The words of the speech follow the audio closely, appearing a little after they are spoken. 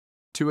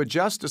To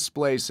adjust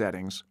display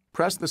settings,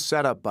 press the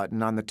Setup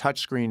button on the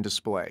touchscreen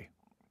display.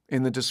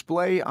 In the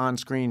Display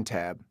on-Screen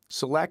tab,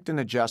 select and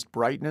adjust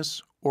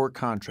brightness or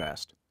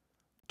contrast.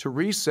 To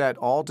reset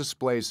all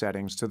display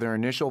settings to their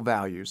initial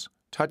values,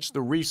 touch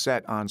the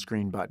Reset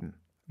on-Screen button.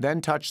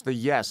 Then touch the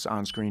Yes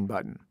on-Screen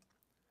button.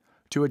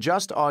 To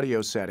adjust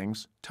audio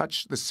settings,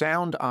 touch the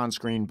Sound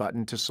on-Screen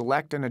button to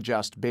select and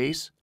adjust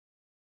bass,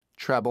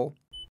 treble,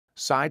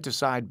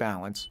 side-to-side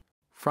balance,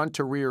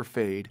 front-to-rear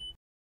fade,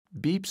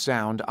 beep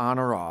sound on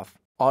or off,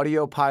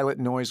 audio pilot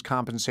noise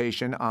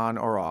compensation on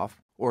or off,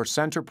 or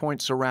center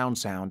point surround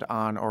sound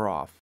on or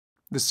off.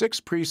 The 6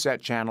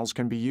 preset channels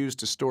can be used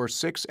to store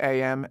 6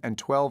 AM and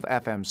 12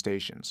 FM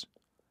stations.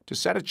 To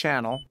set a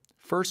channel,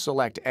 first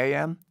select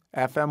AM,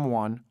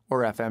 FM1,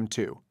 or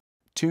FM2.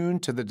 Tune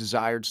to the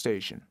desired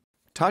station.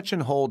 Touch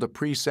and hold a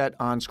preset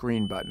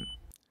on-screen button.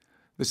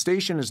 The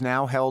station is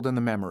now held in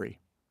the memory.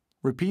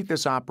 Repeat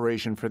this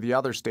operation for the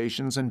other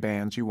stations and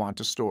bands you want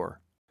to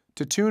store.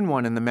 To tune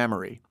one in the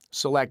memory,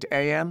 select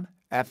AM,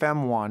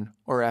 FM1,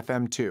 or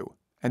FM2,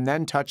 and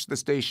then touch the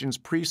station's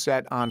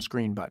preset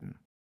on-screen button.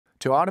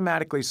 To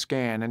automatically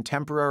scan and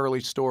temporarily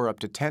store up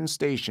to 10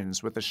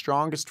 stations with the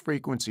strongest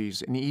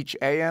frequencies in each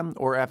AM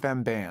or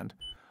FM band,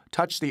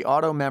 touch the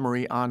Auto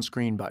Memory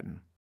on-screen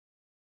button.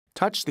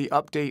 Touch the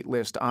Update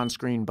List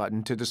on-screen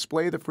button to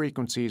display the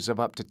frequencies of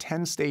up to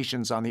 10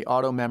 stations on the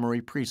Auto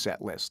Memory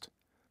preset list.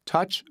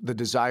 Touch the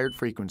desired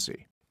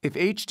frequency. If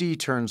HD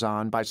turns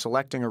on by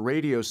selecting a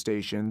radio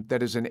station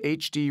that is an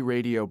HD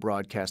radio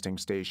broadcasting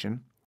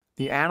station,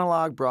 the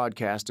analog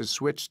broadcast is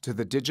switched to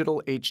the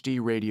digital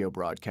HD radio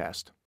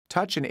broadcast.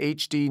 Touch an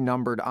HD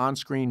numbered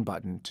on-screen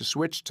button to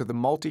switch to the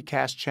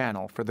multicast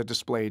channel for the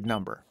displayed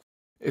number.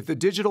 If the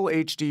digital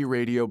HD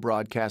radio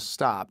broadcast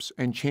stops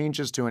and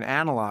changes to an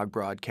analog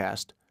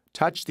broadcast,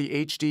 touch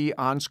the HD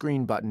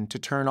on-screen button to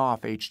turn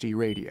off HD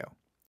radio.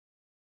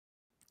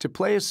 To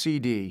play a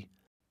CD,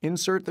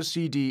 insert the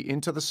CD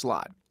into the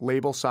slot,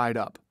 label side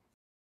up.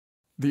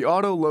 The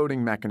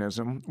auto-loading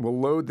mechanism will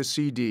load the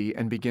CD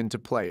and begin to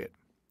play it.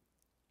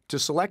 To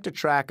select a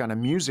track on a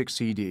music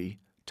CD,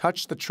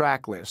 touch the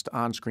Track List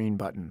on-screen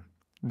button.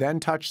 Then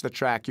touch the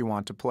track you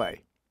want to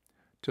play.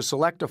 To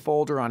select a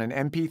folder on an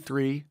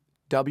MP3,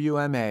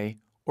 WMA,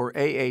 or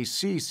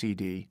AAC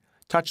CD,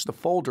 touch the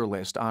Folder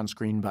List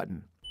on-screen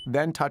button.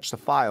 Then touch the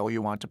file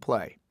you want to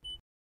play.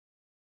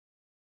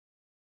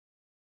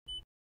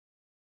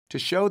 To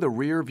show the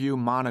rear view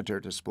monitor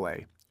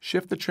display,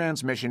 shift the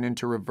transmission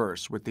into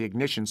reverse with the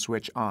ignition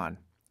switch on.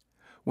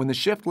 When the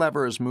shift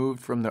lever is moved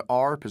from the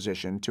R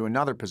position to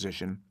another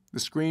position, the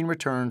screen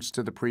returns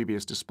to the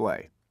previous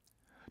display.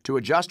 To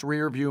adjust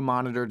rear view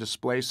monitor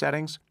display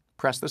settings,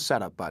 press the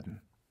Setup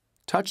button.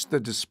 Touch the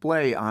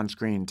Display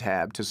on-Screen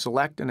tab to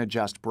select and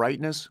adjust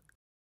brightness,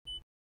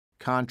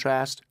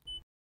 contrast,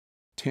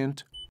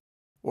 tint,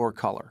 or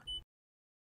color.